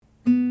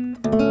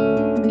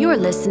are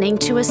listening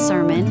to a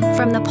sermon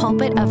from the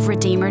pulpit of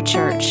Redeemer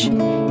Church,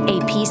 a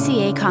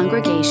PCA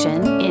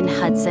congregation in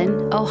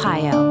Hudson,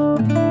 Ohio.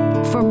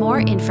 For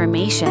more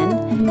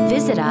information,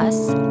 visit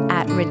us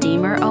at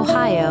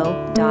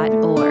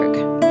redeemerohio.org.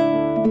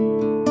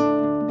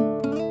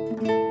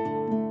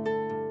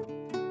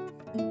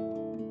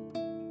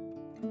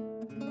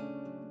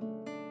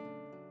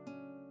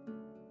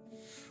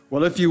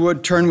 Well, if you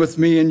would turn with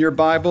me in your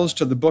Bibles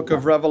to the book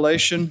of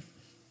Revelation.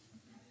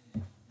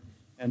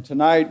 And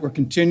tonight we're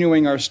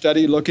continuing our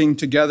study looking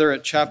together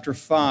at chapter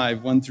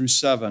 5, 1 through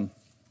 7.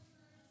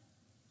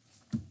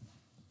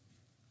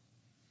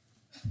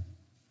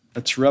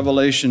 That's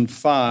Revelation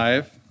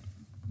 5.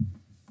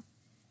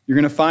 You're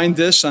going to find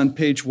this on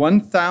page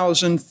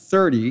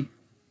 1030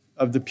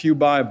 of the Pew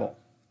Bible.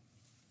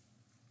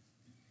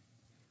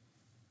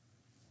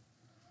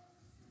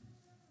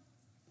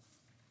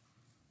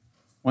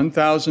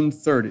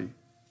 (1030).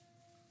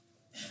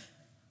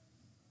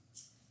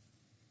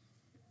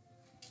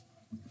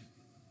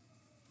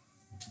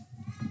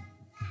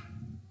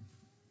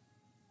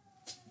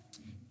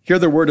 Hear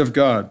the word of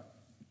God.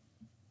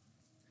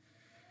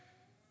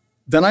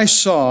 Then I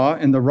saw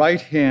in the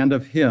right hand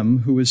of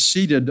him who is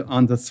seated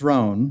on the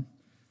throne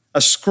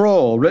a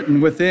scroll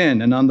written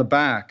within and on the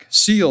back,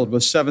 sealed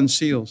with 7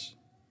 seals.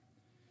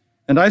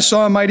 And I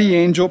saw a mighty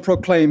angel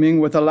proclaiming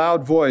with a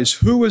loud voice,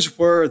 "Who is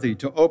worthy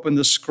to open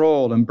the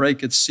scroll and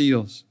break its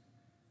seals?"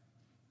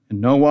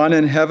 And no one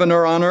in heaven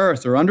or on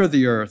earth or under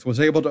the earth was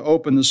able to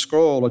open the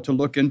scroll or to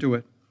look into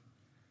it.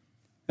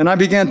 And I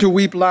began to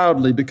weep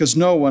loudly because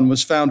no one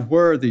was found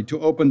worthy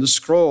to open the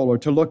scroll or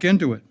to look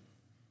into it.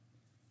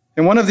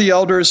 And one of the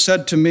elders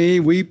said to me,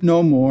 "Weep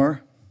no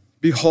more.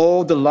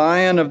 Behold, the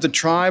Lion of the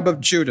tribe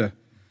of Judah,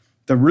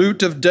 the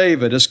Root of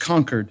David, is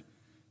conquered,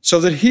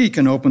 so that he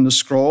can open the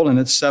scroll and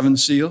its 7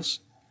 seals."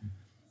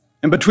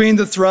 And between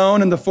the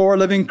throne and the 4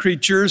 living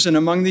creatures and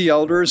among the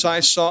elders, I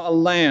saw a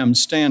lamb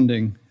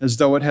standing as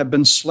though it had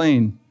been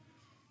slain,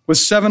 with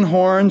 7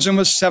 horns and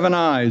with 7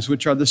 eyes,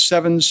 which are the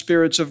 7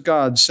 spirits of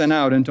God sent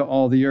out into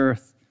all the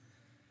earth.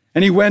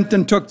 And he went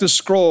and took the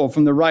scroll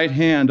from the right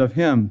hand of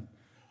him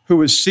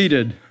who is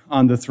seated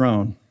on the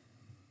throne.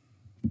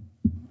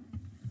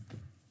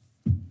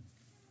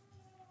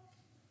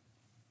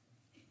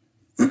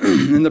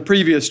 In the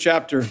previous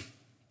chapter,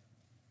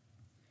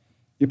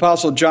 the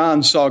Apostle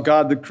John saw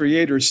God the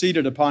Creator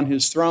seated upon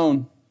his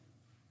throne.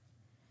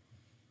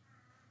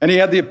 And he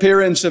had the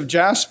appearance of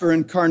jasper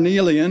and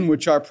carnelian,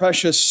 which are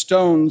precious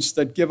stones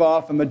that give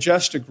off a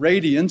majestic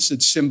radiance.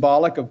 It's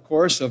symbolic, of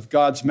course, of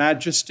God's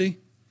majesty.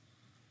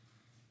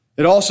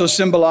 It also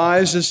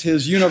symbolizes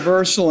his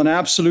universal and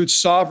absolute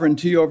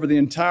sovereignty over the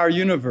entire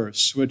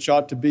universe, which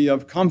ought to be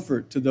of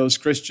comfort to those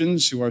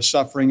Christians who are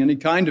suffering any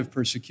kind of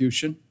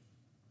persecution.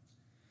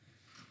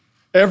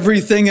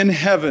 Everything in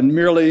heaven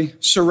merely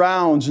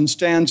surrounds and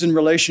stands in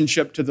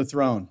relationship to the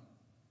throne.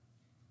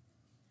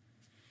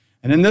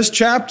 And in this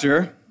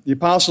chapter, the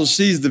apostle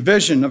sees the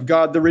vision of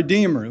God the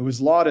Redeemer, who is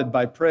lauded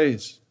by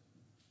praise.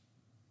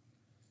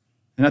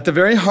 And at the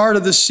very heart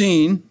of the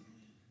scene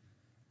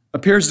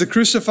appears the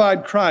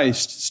crucified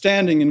Christ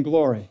standing in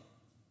glory.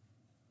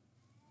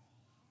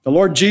 The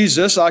Lord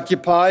Jesus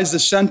occupies the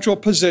central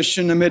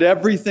position amid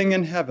everything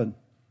in heaven.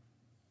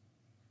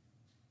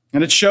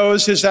 And it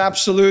shows his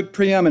absolute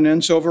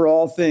preeminence over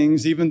all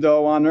things, even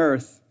though on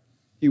earth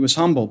he was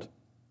humbled.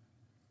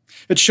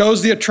 It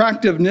shows the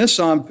attractiveness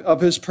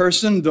of his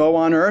person, though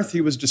on earth he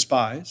was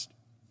despised.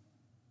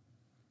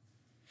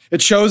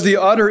 It shows the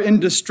utter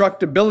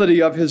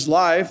indestructibility of his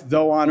life,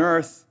 though on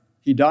earth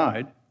he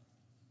died.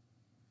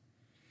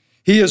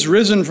 He is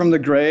risen from the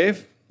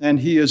grave, and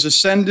he is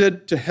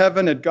ascended to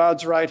heaven at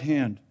God's right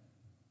hand.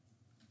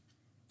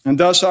 And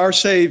thus our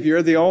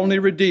Savior, the only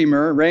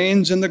Redeemer,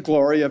 reigns in the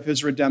glory of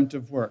his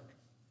redemptive work.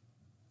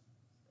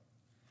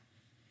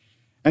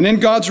 And in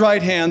God's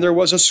right hand there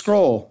was a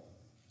scroll,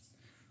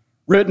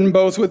 written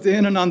both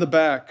within and on the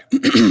back.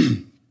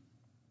 And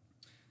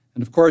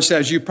of course,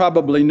 as you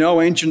probably know,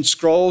 ancient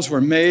scrolls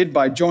were made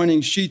by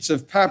joining sheets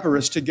of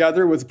papyrus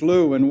together with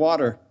glue and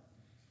water.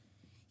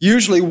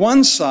 Usually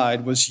one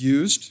side was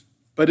used,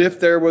 but if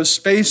there was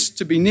space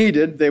to be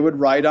needed, they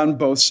would write on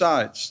both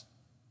sides.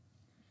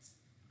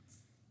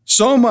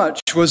 So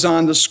much was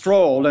on the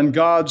scroll in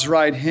God's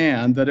right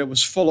hand that it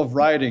was full of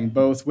writing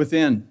both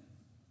within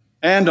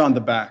and on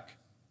the back.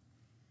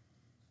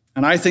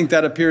 And I think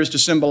that appears to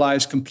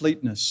symbolize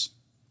completeness.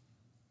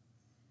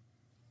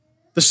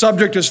 The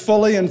subject is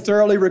fully and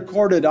thoroughly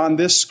recorded on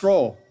this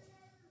scroll.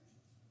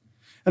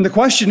 And the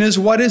question is,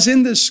 what is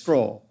in this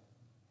scroll?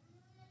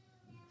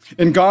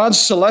 In God's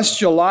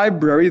celestial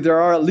library,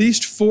 there are at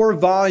least 4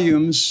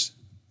 volumes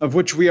of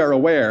which we are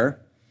aware.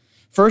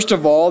 First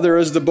of all, there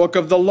is the book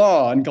of the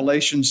law in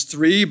Galatians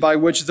 3, by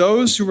which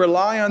those who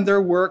rely on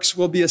their works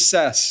will be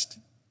assessed.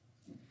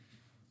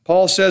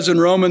 Paul says in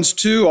Romans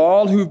 2,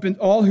 all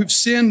who've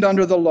sinned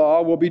under the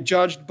law will be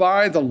judged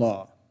by the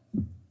law.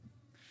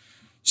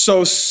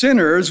 So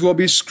sinners will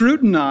be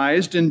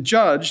scrutinized and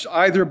judged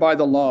either by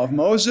the law of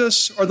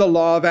Moses or the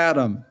law of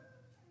Adam.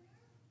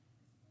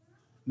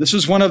 This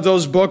is one of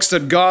those books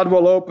that God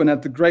will open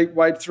at the great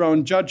white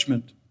throne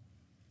judgment.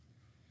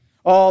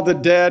 All the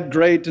dead,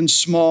 great and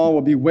small,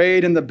 will be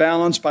weighed in the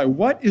balance by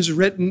what is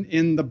written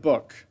in the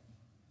book.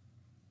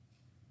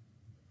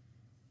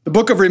 The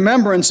Book of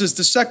Remembrance is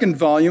the second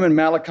volume in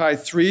Malachi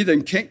 3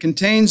 that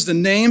contains the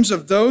names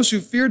of those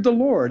who feared the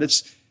Lord.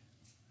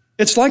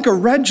 It's like a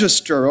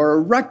register or a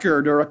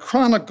record or a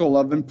chronicle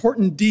of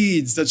important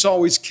deeds that's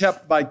always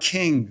kept by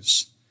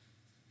kings.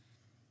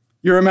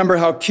 You remember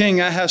how King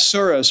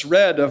Ahasuerus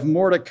read of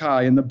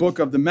Mordecai in the book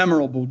of the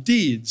memorable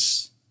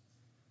deeds.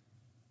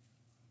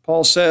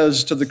 Paul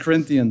says to the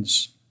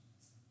Corinthians,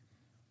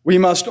 "We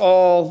must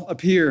all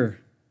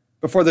appear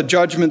before the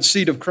judgment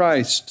seat of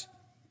Christ,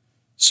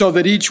 so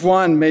that each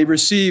one may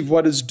receive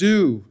what is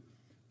due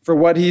for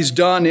what he's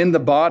done in the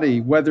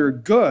body, whether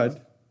good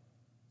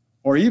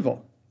or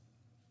evil."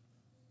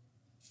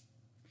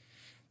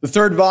 The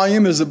third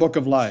volume is the Book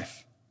of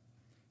Life,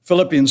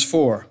 Philippians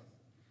 4.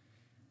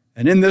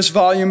 And in this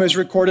volume is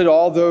recorded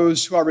all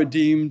those who are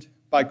redeemed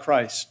by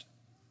Christ.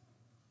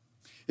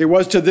 It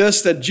was to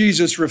this that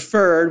Jesus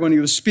referred when he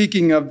was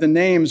speaking of the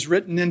names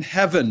written in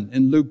heaven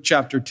in Luke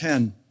chapter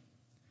 10.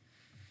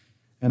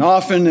 And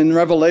often in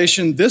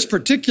Revelation, this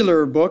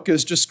particular book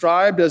is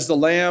described as the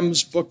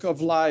Lamb's Book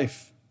of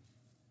Life.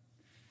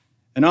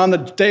 And on the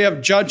day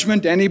of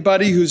judgment,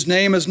 anybody whose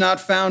name is not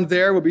found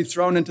there will be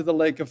thrown into the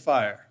lake of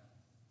fire.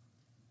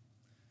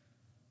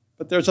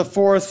 But there's a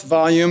fourth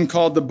volume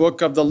called the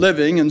Book of the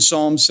Living in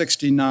Psalm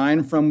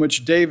 69, from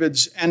which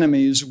David's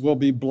enemies will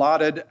be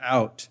blotted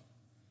out.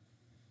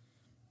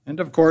 And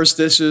of course,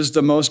 this is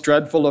the most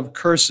dreadful of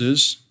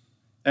curses,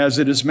 as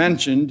it is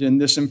mentioned in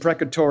this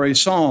imprecatory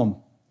psalm.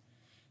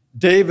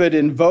 David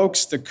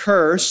invokes the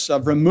curse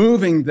of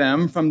removing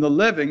them from the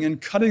living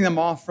and cutting them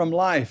off from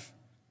life.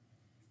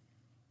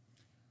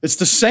 It's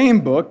the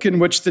same book in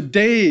which the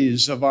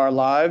days of our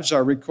lives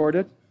are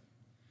recorded.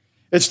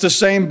 It's the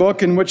same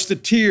book in which the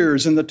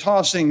tears and the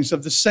tossings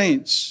of the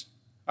saints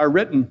are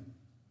written.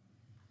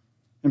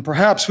 And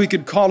perhaps we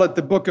could call it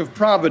the Book of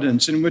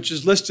Providence, in which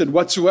is listed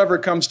whatsoever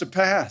comes to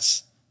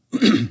pass.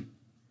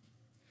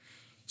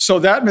 So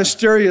that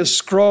mysterious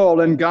scroll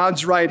in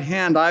God's right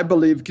hand, I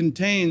believe,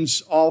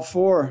 contains all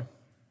four.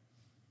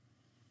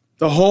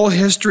 The whole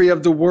history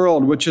of the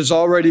world, which has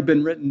already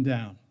been written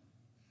down.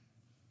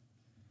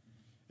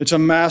 It's a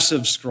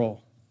massive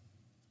scroll.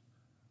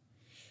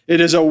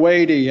 It is a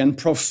weighty and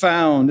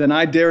profound, and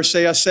I dare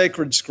say a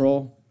sacred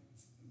scroll.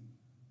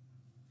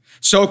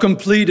 So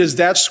complete is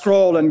that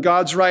scroll in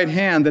God's right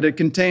hand that it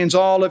contains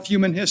all of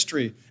human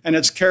history, and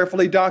it's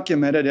carefully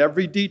documented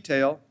every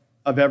detail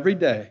of every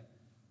day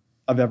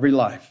of every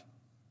life.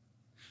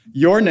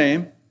 Your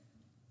name,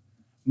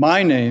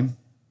 my name,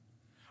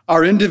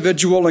 our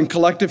individual and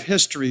collective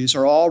histories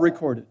are all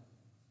recorded.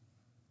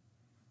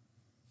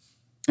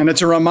 And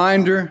it's a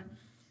reminder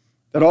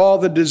that all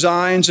the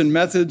designs and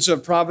methods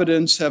of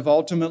providence have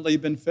ultimately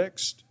been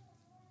fixed.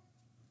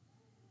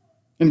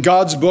 In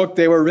God's book,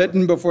 they were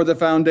written before the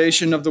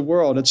foundation of the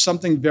world. It's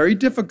something very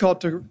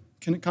difficult to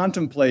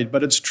contemplate,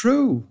 but it's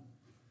true.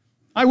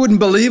 I wouldn't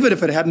believe it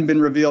if it hadn't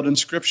been revealed in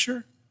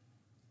Scripture.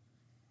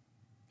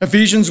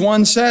 Ephesians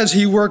 1 says,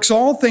 "He works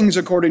all things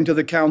according to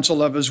the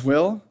counsel of his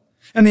will."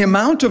 And the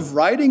amount of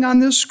writing on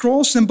this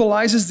scroll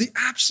symbolizes the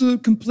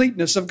absolute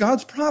completeness of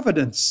God's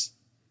providence.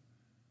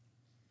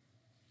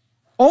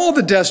 All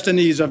the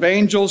destinies of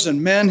angels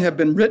and men have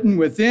been written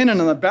within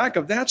and on the back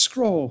of that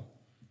scroll.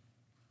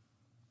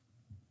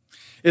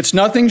 It's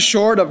nothing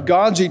short of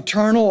God's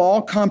eternal,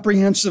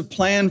 all-comprehensive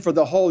plan for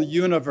the whole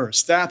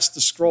universe. That's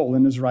the scroll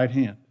in his right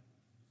hand.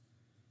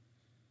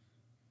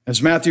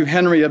 As Matthew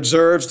Henry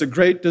observes, the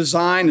great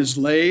design is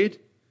laid,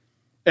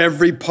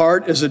 every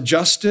part is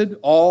adjusted,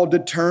 all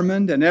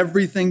determined, and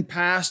everything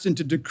passed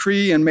into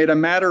decree and made a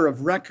matter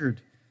of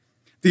record.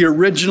 The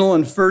original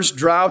and first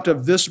draught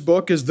of this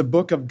book is the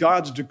book of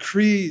God's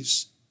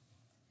decrees.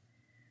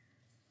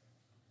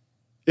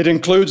 It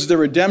includes the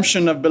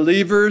redemption of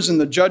believers and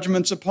the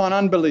judgments upon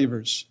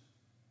unbelievers.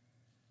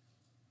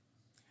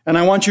 And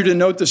I want you to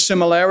note the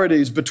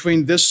similarities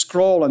between this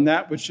scroll and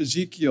that which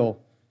Ezekiel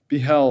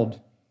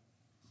beheld.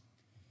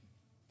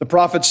 The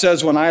prophet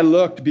says, "When I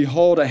looked,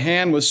 behold, a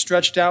hand was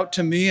stretched out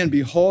to me, and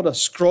behold, a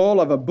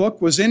scroll of a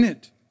book was in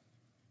it.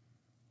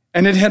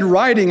 And it had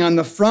writing on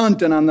the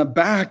front and on the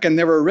back, and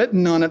there were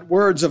written on it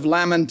words of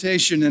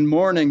lamentation and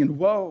mourning and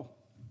woe."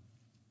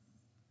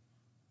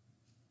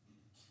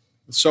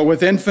 So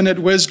with infinite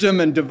wisdom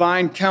and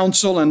divine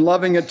counsel and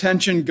loving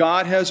attention,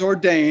 God has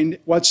ordained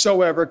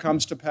whatsoever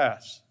comes to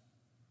pass.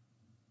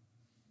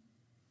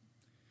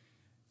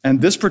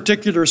 And this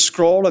particular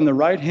scroll in the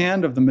right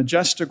hand of the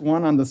majestic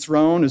one on the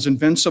throne is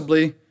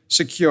invincibly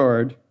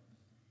secured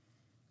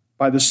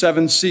by the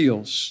 7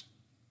 seals.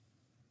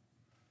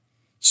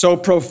 So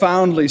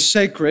profoundly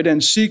sacred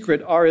and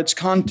secret are its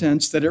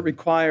contents that it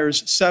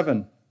requires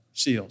 7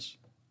 seals.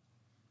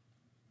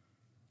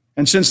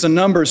 And since the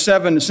number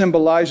 7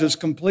 symbolizes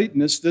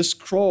completeness, this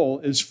scroll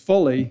is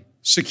fully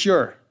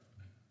secure.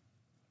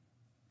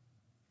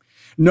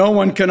 No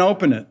one can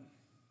open it.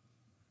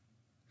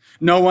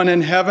 No one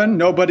in heaven,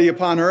 nobody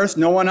upon earth,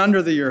 no one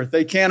under the earth.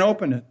 They can't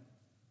open it.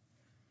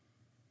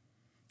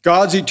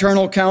 God's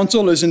eternal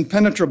counsel is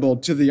impenetrable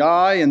to the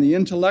eye and the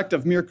intellect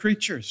of mere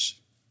creatures.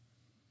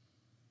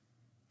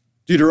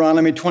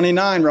 Deuteronomy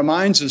 29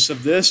 reminds us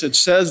of this. It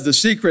says the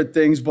secret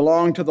things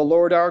belong to the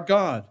Lord our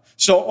God.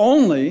 So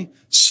only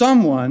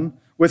someone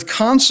with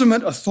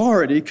consummate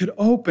authority could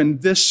open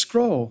this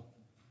scroll.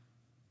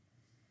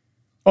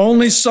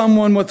 Only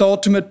someone with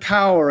ultimate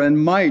power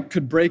and might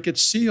could break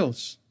its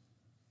seals.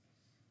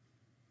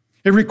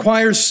 It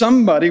requires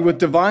somebody with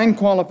divine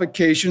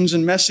qualifications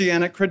and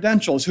messianic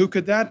credentials. Who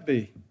could that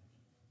be?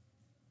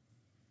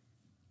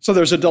 So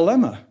there's a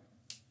dilemma.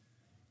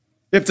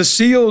 If the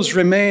seals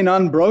remain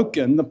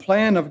unbroken, the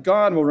plan of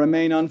God will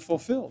remain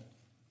unfulfilled.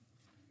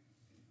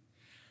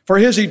 For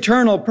his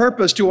eternal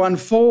purpose to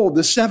unfold,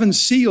 the 7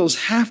 seals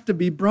have to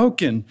be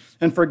broken.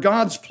 And for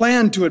God's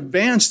plan to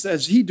advance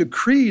as he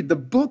decreed, the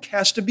book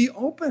has to be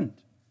opened.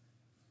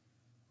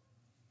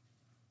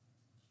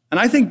 And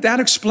I think that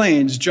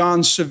explains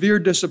John's severe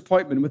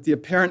disappointment with the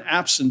apparent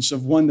absence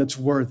of one that's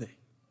worthy.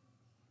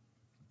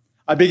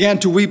 I began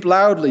to weep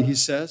loudly, he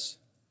says,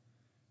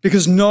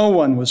 because no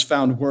one was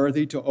found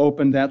worthy to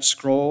open that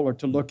scroll or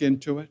to look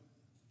into it.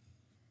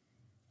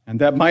 And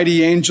that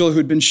mighty angel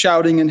who'd been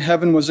shouting in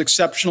heaven was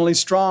exceptionally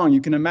strong,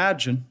 you can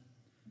imagine.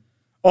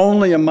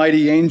 Only a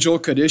mighty angel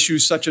could issue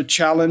such a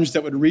challenge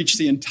that would reach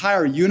the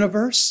entire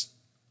universe.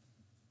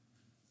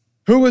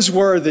 Who is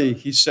worthy,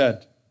 he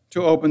said,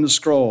 to open the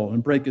scroll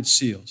and break its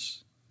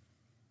seals?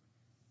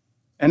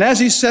 And as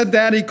he said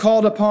that, he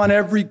called upon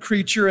every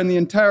creature in the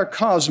entire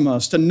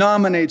cosmos to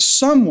nominate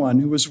someone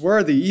who was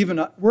worthy,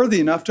 even worthy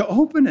enough to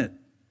open it.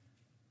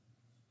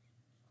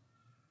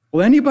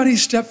 Will anybody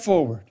step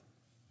forward?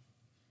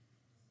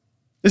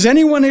 Is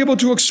anyone able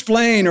to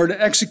explain or to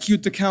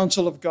execute the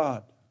counsel of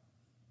God?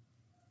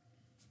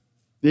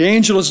 The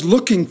angel is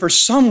looking for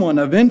someone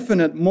of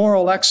infinite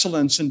moral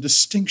excellence and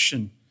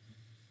distinction.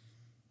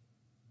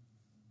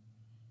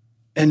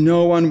 And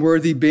no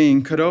unworthy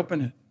being could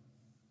open it.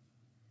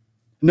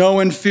 No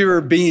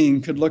inferior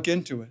being could look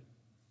into it.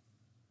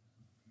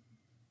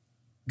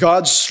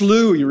 God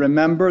slew, you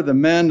remember, the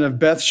men of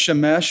Beth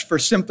Shemesh for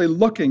simply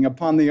looking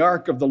upon the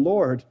ark of the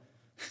Lord.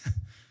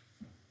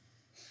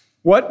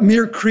 What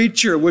mere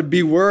creature would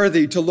be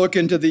worthy to look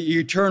into the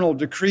eternal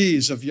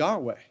decrees of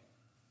Yahweh?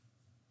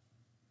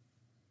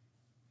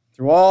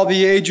 Through all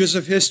the ages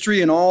of history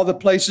and all the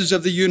places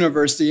of the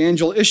universe, the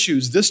angel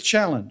issues this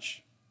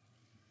challenge.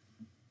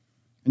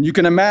 And you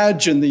can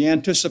imagine the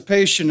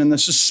anticipation and the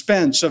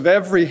suspense of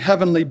every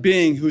heavenly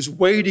being who's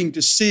waiting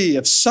to see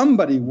if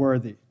somebody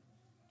worthy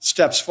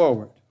steps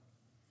forward.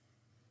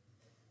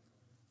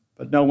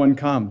 But no one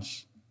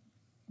comes.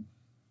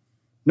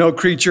 No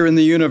creature in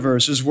the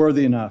universe is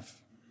worthy enough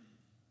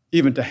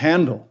even to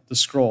handle the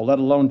scroll, let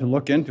alone to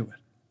look into it.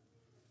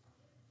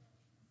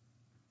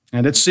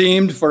 And it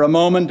seemed for a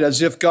moment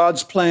as if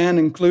God's plan,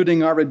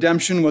 including our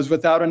redemption, was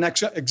without an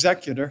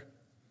executor.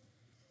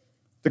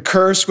 The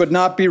curse would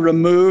not be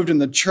removed,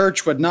 and the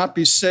church would not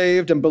be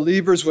saved, and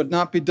believers would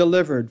not be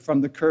delivered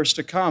from the curse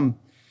to come.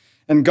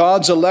 And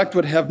God's elect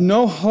would have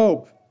no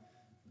hope.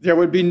 There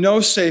would be no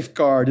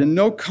safeguard and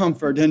no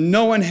comfort and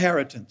no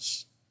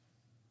inheritance.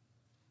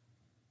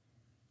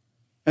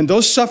 And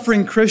those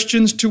suffering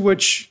Christians to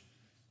which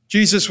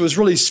Jesus was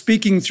really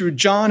speaking through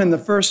John in the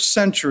first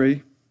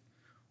century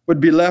would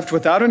be left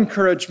without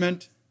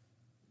encouragement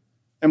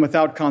and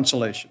without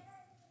consolation.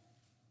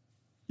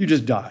 You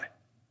just die.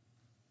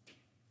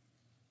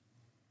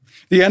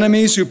 The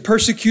enemies who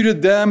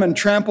persecuted them and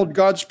trampled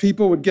God's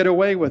people would get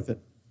away with it.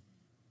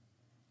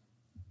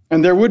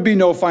 And there would be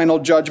no final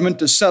judgment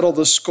to settle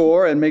the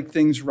score and make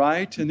things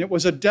right, and it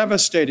was a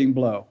devastating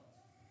blow.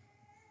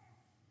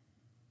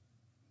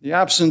 The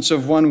absence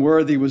of one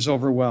worthy was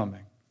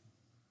overwhelming.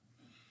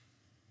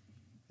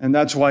 And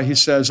that's why he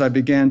says, I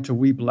began to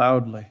weep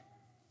loudly.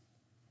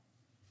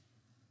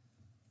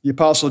 The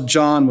Apostle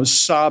John was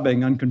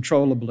sobbing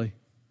uncontrollably.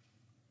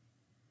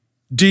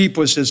 Deep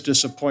was his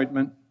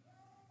disappointment.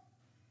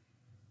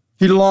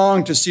 He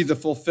longed to see the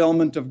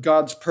fulfillment of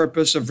God's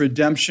purpose of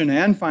redemption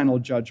and final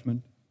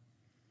judgment.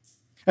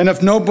 And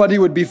if nobody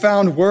would be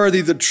found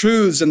worthy, the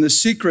truths and the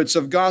secrets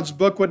of God's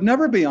book would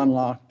never be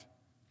unlocked.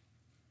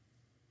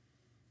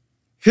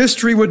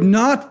 History would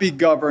not be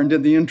governed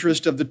in the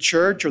interest of the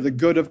church or the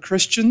good of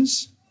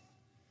Christians.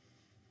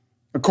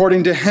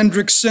 According to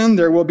Hendrickson,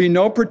 there will be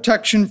no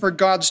protection for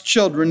God's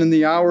children in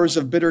the hours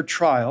of bitter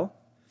trial,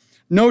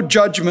 no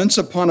judgments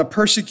upon a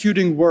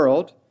persecuting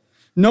world,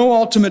 no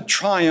ultimate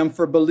triumph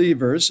for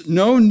believers,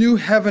 no new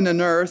heaven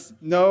and earth,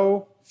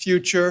 no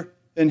future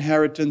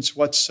inheritance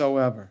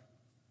whatsoever.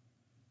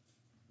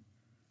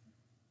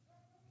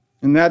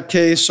 In that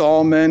case,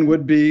 all men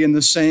would be in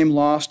the same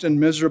lost and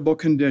miserable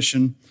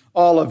condition.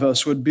 All of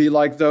us would be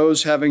like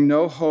those having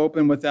no hope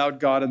and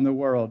without God in the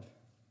world.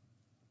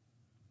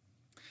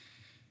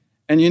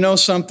 And you know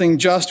something?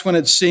 Just when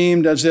it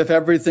seemed as if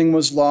everything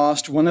was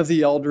lost, one of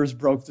the elders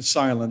broke the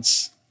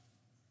silence.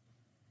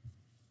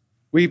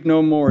 Weep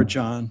no more,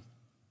 John.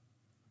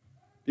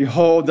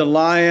 Behold, the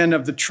Lion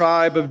of the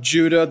tribe of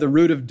Judah, the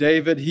Root of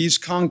David, he's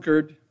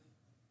conquered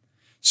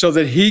so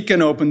that he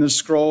can open the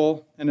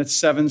scroll and its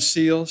 7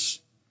 seals.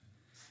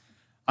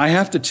 I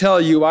have to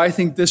tell you, I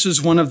think this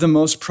is one of the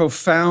most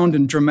profound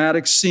and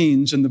dramatic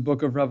scenes in the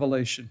book of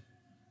Revelation.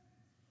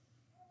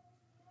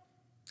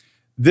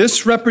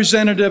 This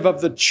representative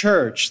of the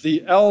church,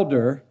 the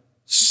elder,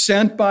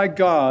 sent by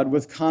God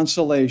with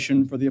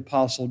consolation for the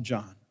Apostle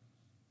John.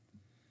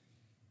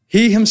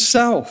 He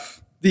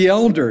himself, the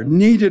elder,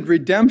 needed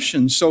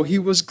redemption, so he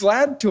was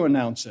glad to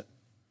announce it.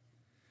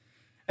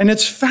 And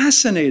it's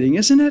fascinating,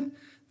 isn't it?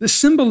 The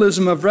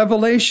symbolism of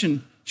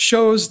Revelation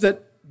shows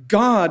that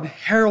God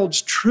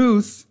heralds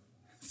truth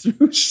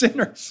through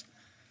sinners.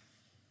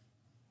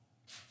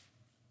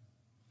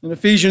 In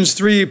Ephesians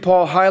 3,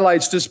 Paul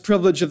highlights this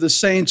privilege of the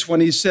saints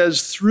when he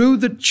says, through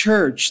the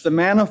church, the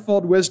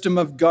manifold wisdom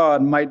of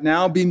God might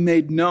now be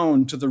made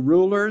known to the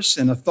rulers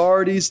and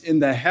authorities in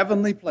the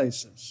heavenly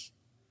places.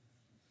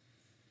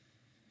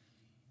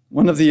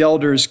 One of the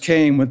elders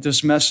came with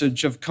this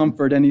message of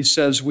comfort, and he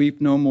says, weep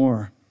no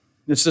more.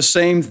 It's the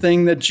same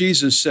thing that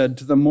Jesus said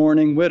to the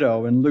mourning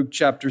widow in Luke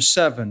chapter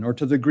 7, or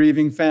to the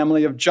grieving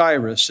family of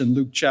Jairus in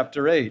Luke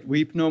chapter 8,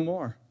 weep no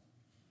more.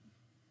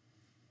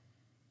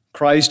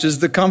 Christ is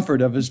the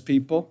comfort of his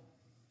people.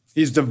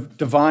 He's the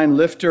divine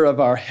lifter of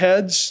our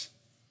heads.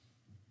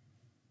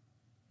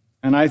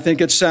 And I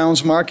think it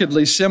sounds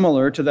markedly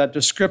similar to that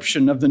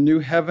description of the new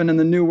heaven and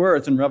the new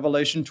earth in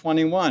Revelation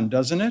 21,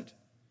 doesn't it?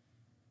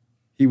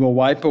 He will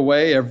wipe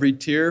away every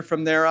tear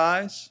from their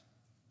eyes,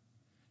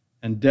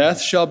 and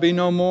death shall be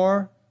no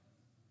more.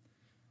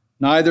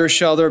 Neither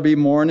shall there be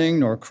mourning,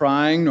 nor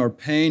crying, nor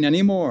pain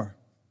any more,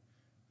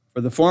 for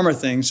the former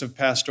things have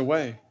passed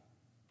away.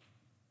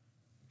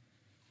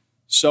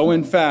 So,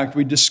 in fact,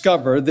 we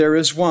discover there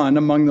is one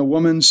among the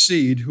woman's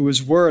seed who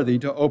is worthy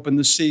to open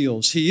the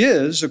seals. He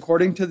is,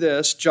 according to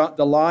this,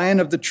 the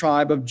Lion of the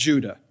tribe of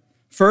Judah,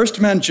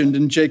 first mentioned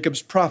in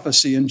Jacob's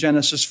prophecy in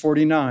Genesis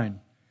 49.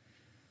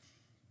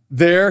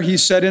 There he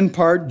said in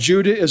part,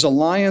 Judah is a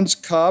lion's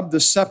cub,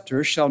 the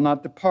scepter shall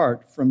not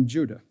depart from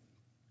Judah.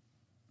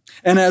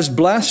 And as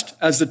blessed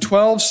as the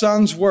 12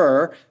 sons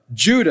were,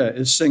 Judah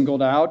is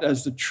singled out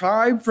as the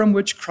tribe from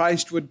which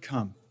Christ would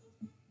come.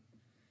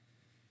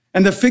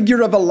 And the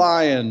figure of a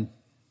lion,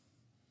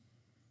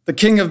 the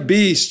king of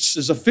beasts,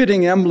 is a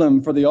fitting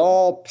emblem for the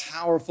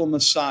all-powerful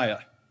Messiah.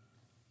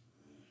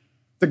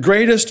 The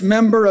greatest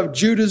member of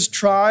Judah's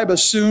tribe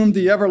assumed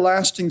the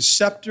everlasting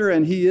scepter,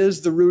 and he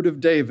is the Root of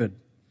David,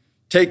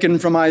 taken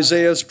from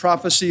Isaiah's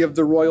prophecy of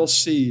the royal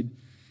seed.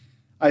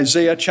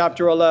 Isaiah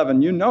chapter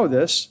 11, you know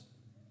this.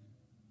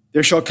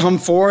 There shall come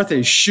forth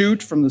a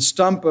shoot from the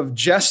stump of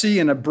Jesse,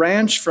 and a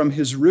branch from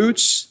his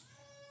roots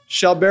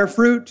shall bear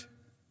fruit.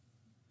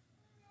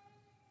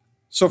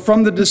 So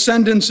from the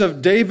descendants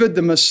of David,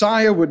 the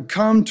Messiah would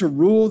come to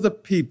rule the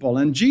people.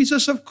 And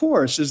Jesus, of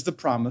course, is the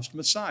promised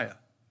Messiah.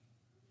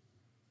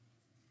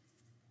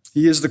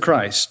 He is the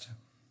Christ.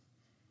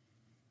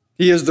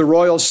 He is the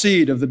royal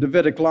seed of the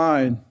Davidic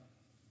line.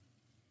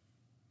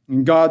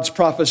 And God's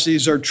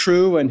prophecies are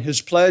true, and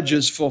his pledge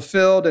is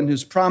fulfilled, and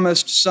his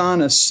promised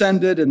son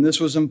ascended, and this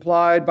was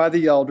implied by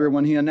the elder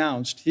when he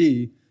announced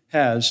he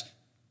has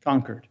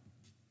conquered.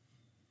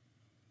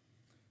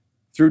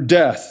 Through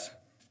death,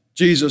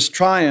 Jesus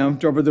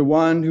triumphed over the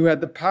one who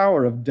had the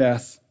power of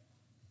death.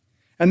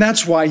 And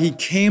that's why he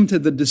came to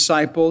the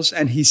disciples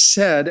and he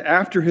said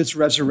after his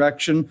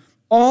resurrection,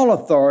 all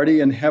authority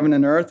in heaven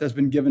and earth has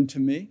been given to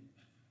me.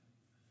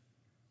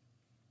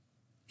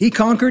 He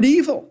conquered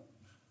evil.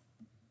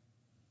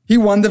 He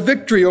won the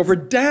victory over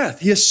death.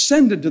 He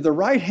ascended to the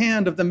right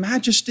hand of the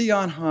Majesty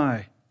on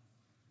high.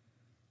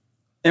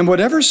 And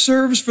whatever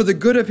serves for the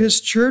good of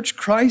his church,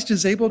 Christ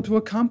is able to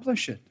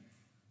accomplish it.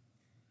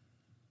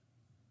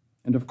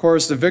 And of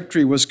course, the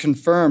victory was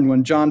confirmed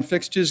when John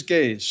fixed his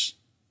gaze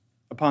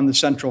upon the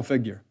central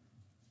figure.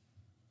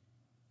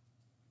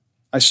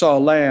 I saw a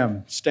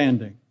lamb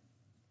standing,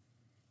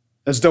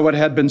 as though it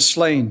had been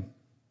slain,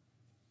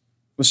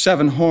 with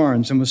 7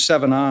 horns and with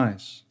 7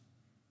 eyes.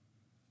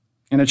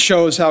 And it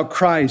shows how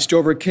Christ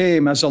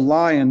overcame as a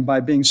lion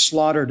by being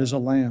slaughtered as a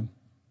lamb.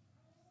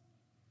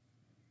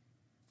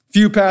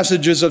 Few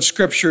passages of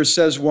Scripture,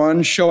 says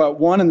one, show at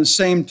one and the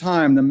same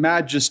time the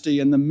majesty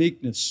and the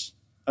meekness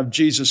of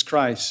Jesus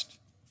Christ.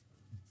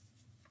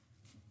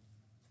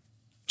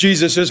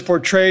 Jesus is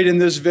portrayed in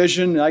this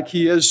vision, like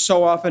he is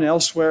so often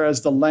elsewhere,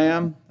 as the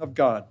Lamb of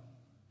God.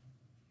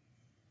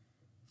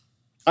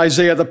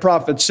 Isaiah the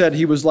prophet said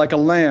he was like a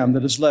lamb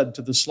that is led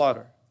to the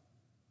slaughter.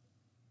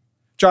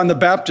 John the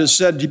Baptist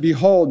said,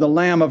 behold, the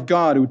Lamb of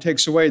God who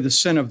takes away the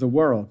sin of the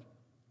world.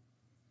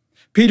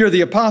 Peter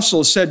the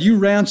apostle said, you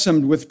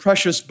ransomed with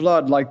precious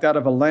blood like that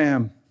of a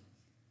lamb.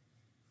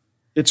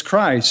 It's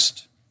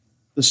Christ,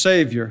 the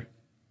Savior,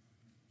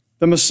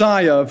 the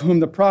Messiah of whom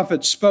the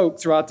prophets spoke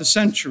throughout the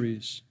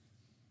centuries.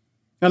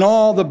 And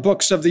all the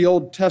books of the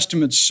Old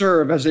Testament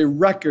serve as a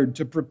record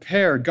to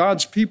prepare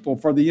God's people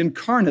for the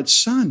incarnate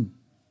Son.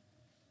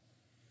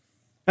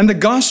 And the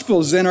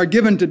Gospels then are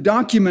given to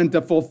document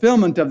the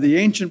fulfillment of the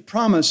ancient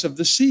promise of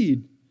the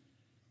seed.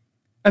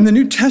 And the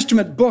New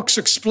Testament books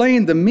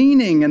explain the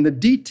meaning and the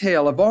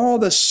detail of all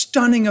the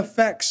stunning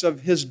effects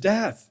of his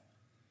death.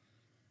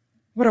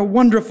 What a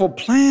wonderful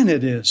plan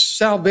it is.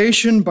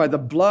 Salvation by the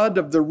blood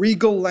of the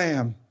regal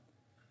Lamb.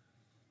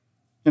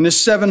 And his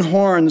 7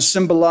 horns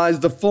symbolize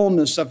the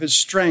fullness of his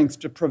strength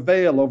to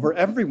prevail over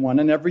everyone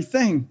and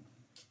everything.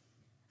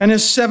 And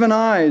his 7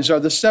 eyes are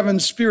the 7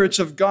 spirits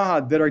of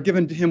God that are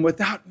given to him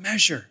without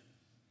measure.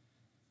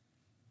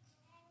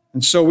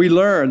 And so we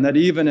learn that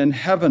even in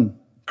heaven,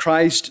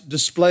 Christ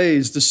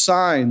displays the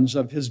signs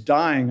of his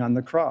dying on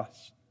the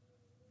cross.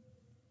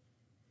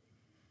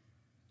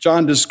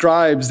 John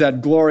describes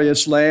that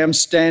glorious Lamb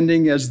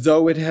standing as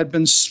though it had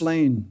been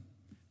slain.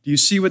 Do you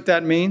see what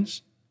that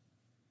means?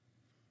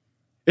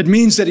 It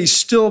means that he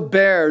still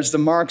bears the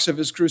marks of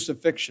his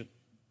crucifixion.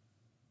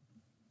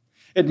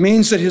 It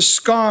means that his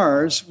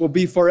scars will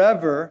be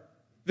forever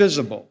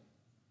visible.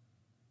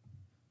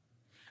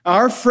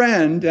 Our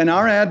friend and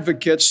our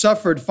advocate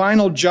suffered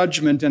final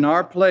judgment in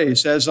our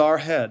place as our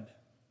head.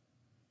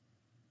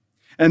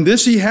 And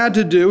this he had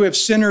to do if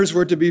sinners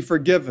were to be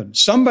forgiven.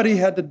 Somebody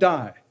had to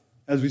die,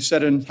 as we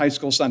said in high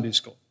school Sunday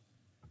school.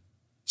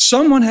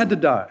 Someone had to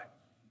die.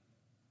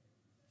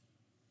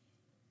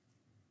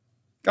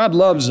 God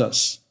loves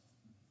us.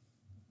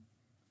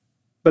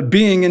 But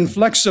being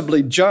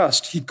inflexibly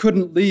just, he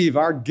couldn't leave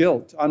our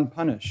guilt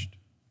unpunished.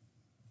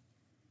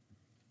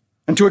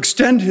 And to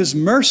extend his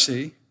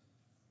mercy,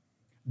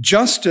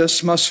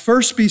 justice must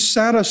first be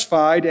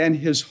satisfied and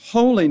his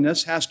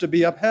holiness has to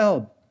be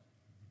upheld.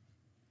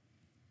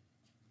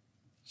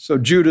 So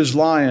Judah's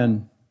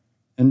lion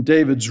and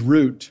David's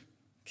root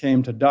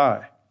came to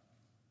die.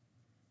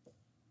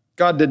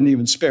 God didn't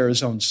even spare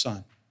his own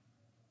son.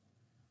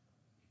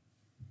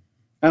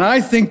 And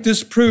I think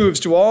this proves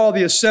to all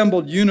the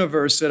assembled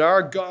universe that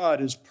our God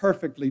is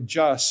perfectly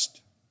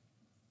just.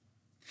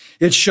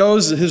 It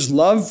shows his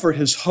love for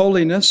his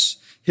holiness,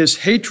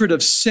 his hatred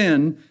of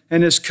sin,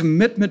 and his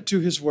commitment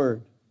to his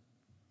word.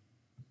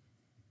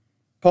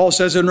 Paul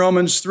says in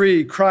Romans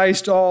 3,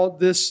 Christ did all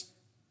this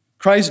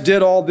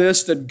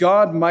that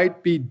God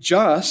might be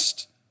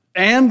just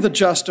and the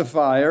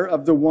justifier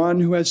of the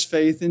one who has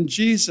faith in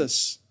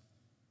Jesus.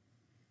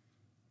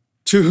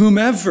 To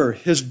whomever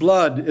his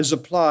blood is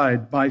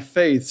applied by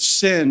faith,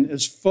 sin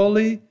is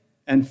fully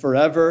and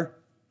forever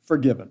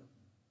forgiven.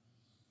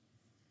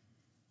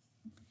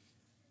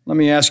 Let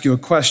me ask you a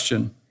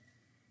question.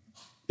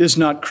 Is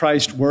not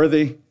Christ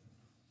worthy?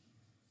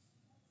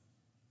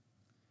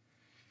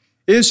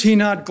 Is he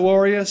not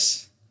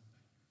glorious?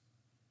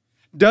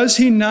 Does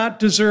he not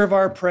deserve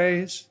our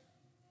praise?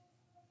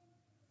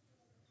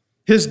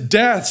 His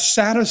death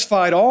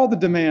satisfied all the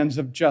demands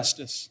of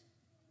justice.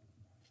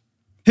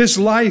 His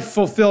life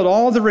fulfilled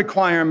all the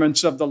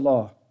requirements of the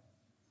law.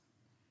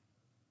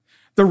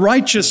 The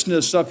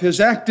righteousness of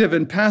his active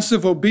and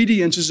passive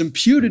obedience is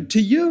imputed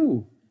to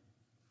you.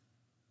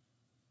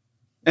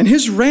 And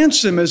his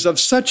ransom is of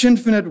such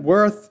infinite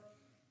worth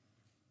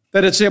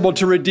that it's able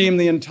to redeem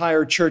the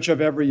entire church of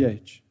every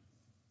age.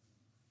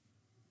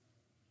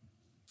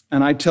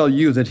 And I tell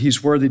you that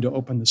he's worthy to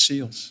open the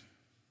seals.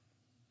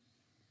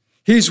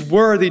 He's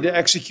worthy to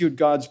execute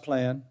God's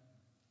plan.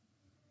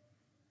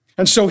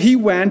 And so he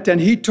went and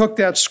he took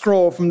that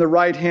scroll from the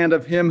right hand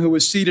of him who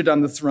was seated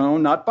on the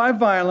throne, not by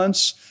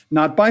violence,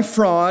 not by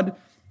fraud,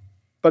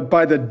 but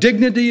by the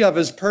dignity of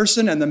his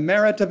person and the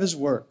merit of his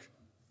work.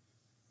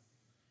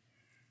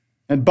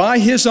 And by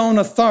his own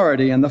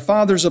authority and the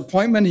Father's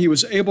appointment, he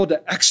was able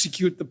to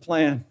execute the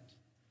plan.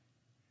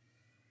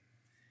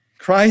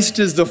 Christ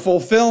is the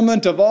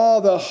fulfillment of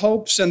all the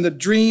hopes and the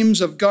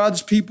dreams of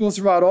God's people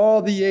throughout all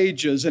the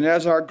ages. And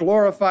as our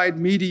glorified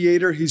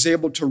mediator, he's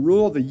able to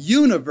rule the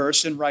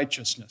universe in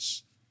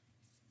righteousness.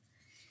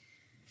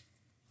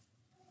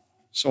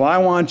 So I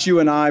want you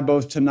and I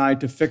both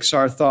tonight to fix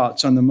our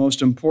thoughts on the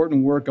most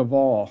important work of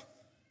all,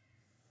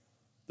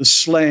 the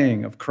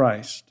slaying of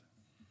Christ.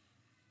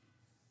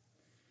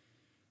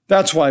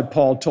 That's why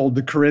Paul told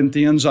the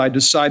Corinthians, I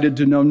decided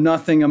to know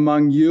nothing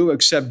among you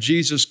except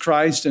Jesus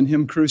Christ and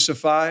him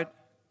crucified.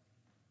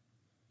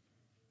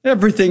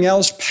 Everything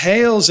else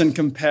pales in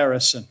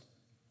comparison.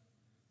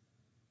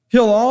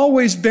 He'll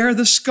always bear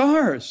the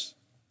scars.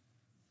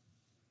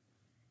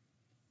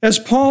 As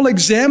Paul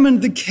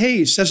examined the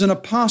case as an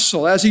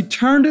apostle, as he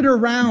turned it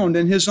around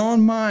in his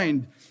own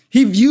mind,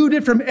 he viewed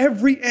it from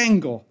every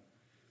angle.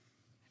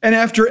 And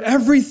after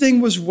everything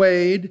was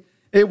weighed,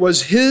 it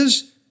was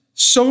his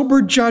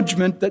sober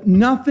judgment that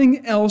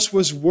nothing else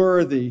was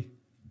worthy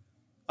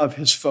of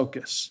his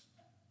focus.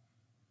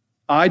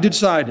 I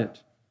decided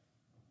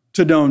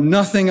to know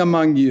nothing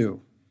among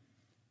you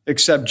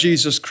except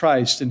Jesus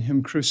Christ and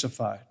him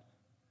crucified.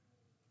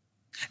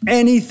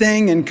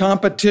 Anything in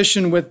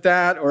competition with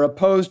that or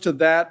opposed to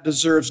that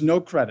deserves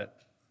no credit.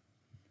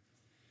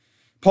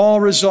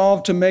 Paul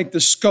resolved to make the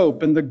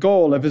scope and the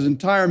goal of his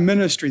entire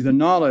ministry the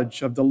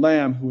knowledge of the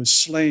Lamb who was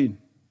slain.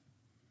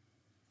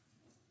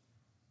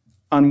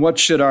 On what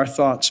should our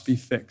thoughts be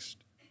fixed?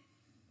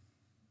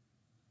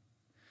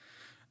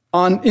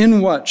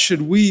 in what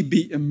should we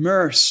be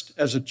immersed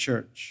as a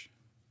church?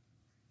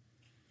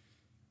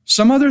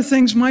 Some other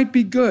things might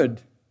be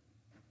good,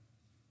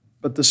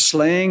 but the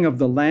slaying of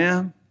the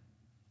Lamb,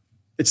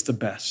 it's the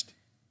best.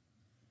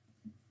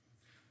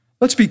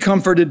 Let's be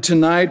comforted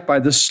tonight by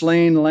the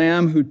slain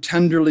Lamb who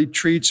tenderly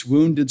treats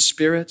wounded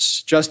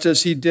spirits. Just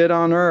as he did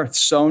on earth,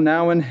 so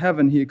now in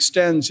heaven he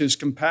extends his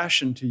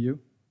compassion to you.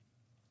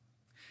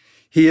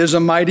 He is a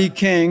mighty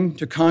king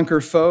to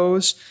conquer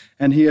foes,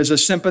 and he is a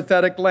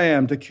sympathetic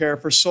lamb to care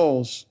for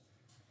souls.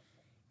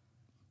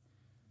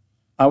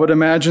 I would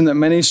imagine that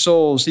many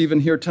souls,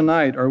 even here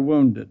tonight, are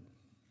wounded.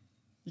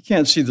 You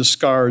can't see the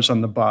scars on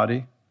the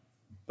body,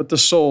 but the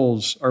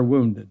souls are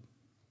wounded.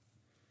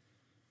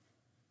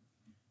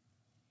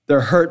 They're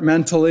hurt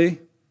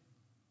mentally,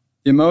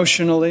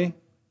 emotionally,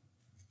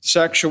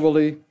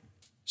 sexually,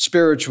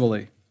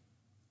 spiritually.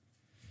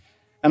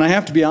 And I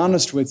have to be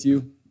honest with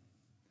you,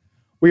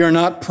 we are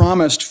not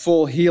promised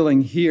full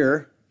healing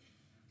here,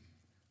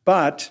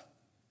 but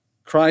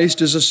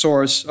Christ is a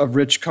source of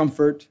rich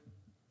comfort.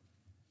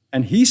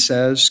 And he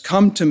says,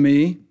 "Come to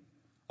me,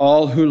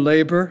 all who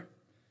labor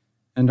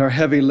and are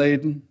heavy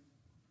laden,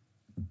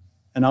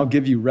 and I'll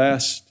give you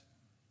rest."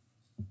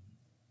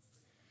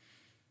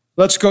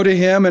 Let's go to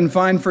him and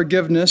find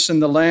forgiveness in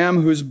the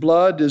Lamb whose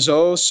blood is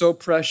oh so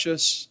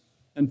precious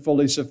and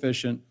fully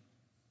sufficient.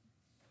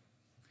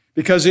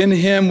 Because in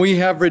him we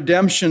have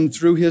redemption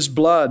through his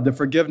blood, the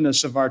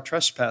forgiveness of our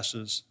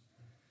trespasses.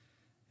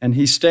 And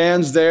he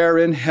stands there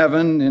in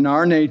heaven in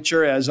our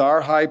nature as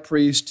our high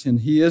priest, and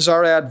he is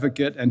our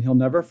advocate, and he'll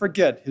never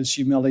forget his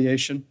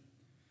humiliation.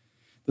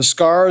 The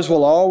scars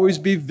will always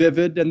be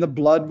vivid, and the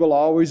blood will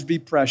always be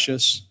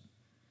precious.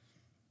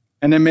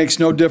 And it makes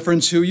no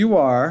difference who you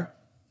are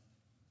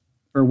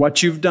or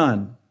what you've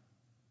done.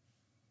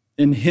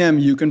 In him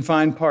you can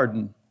find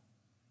pardon.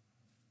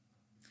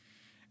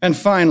 And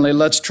finally,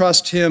 let's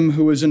trust him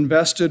who is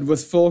invested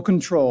with full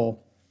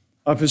control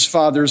of his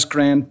Father's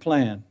grand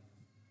plan.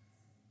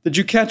 Did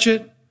you catch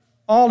it?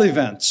 All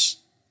events,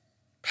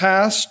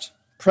 past,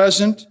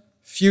 present,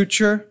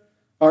 future,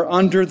 are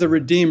under the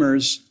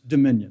Redeemer's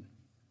dominion.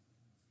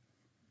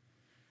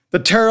 The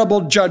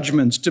terrible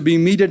judgments to be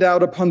meted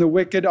out upon the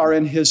wicked are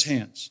in his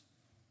hands.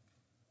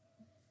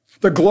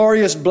 The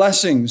glorious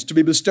blessings to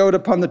be bestowed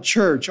upon the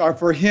church are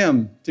for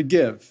him to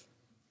give.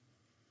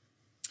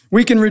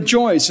 We can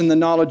rejoice in the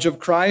knowledge of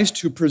Christ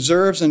who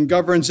preserves and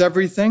governs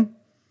everything.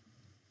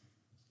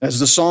 As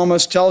the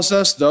psalmist tells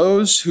us,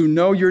 those who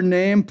know your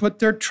name put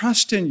their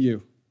trust in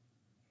you.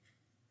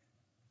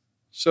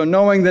 So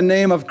knowing the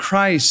name of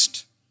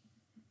Christ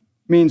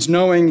means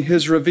knowing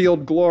his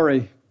revealed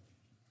glory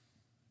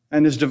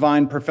and his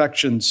divine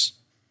perfections,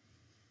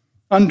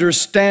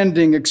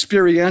 understanding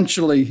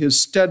experientially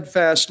his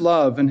steadfast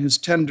love and his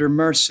tender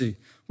mercy.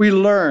 We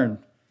learn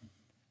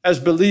as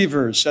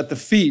believers at the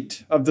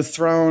feet of the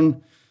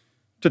throne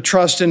to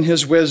trust in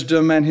his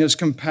wisdom and his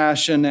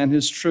compassion and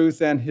his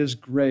truth and his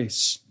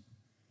grace.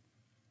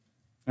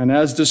 And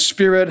as the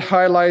Spirit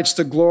highlights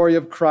the glory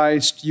of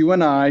Christ, you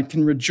and I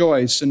can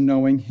rejoice in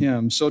knowing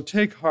him. So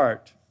take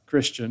heart,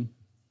 Christian.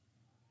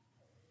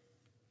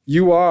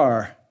 You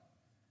are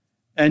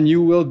and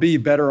you will be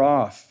better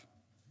off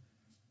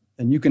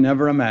than you can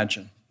ever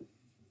imagine.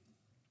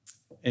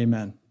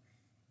 Amen.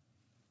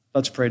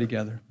 Let's pray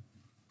together.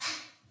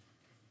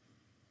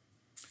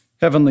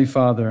 Heavenly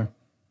Father,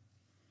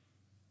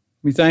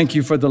 we thank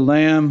you for the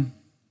Lamb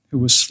who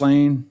was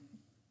slain.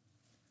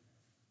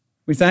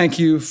 We thank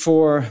you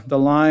for the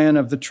Lion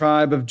of the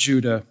tribe of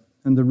Judah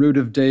and the Root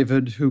of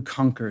David who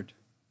conquered.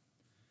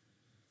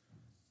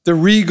 The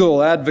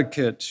regal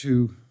advocate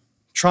who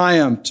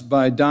triumphed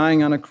by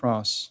dying on a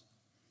cross.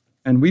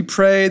 And we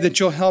pray that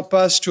you'll help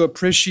us to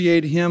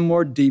appreciate him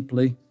more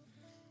deeply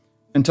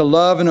and to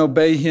love and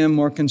obey him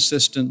more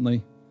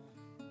consistently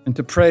and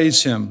to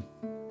praise him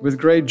with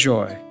great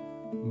joy.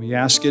 We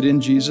ask it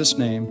in Jesus'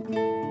 name.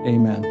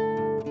 Amen.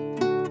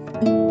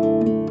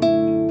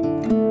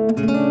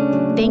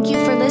 Thank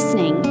you for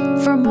listening.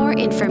 For more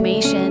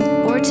information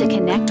or to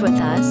connect with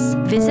us,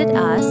 visit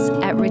us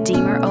at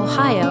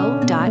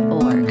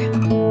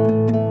redeemerohio.org.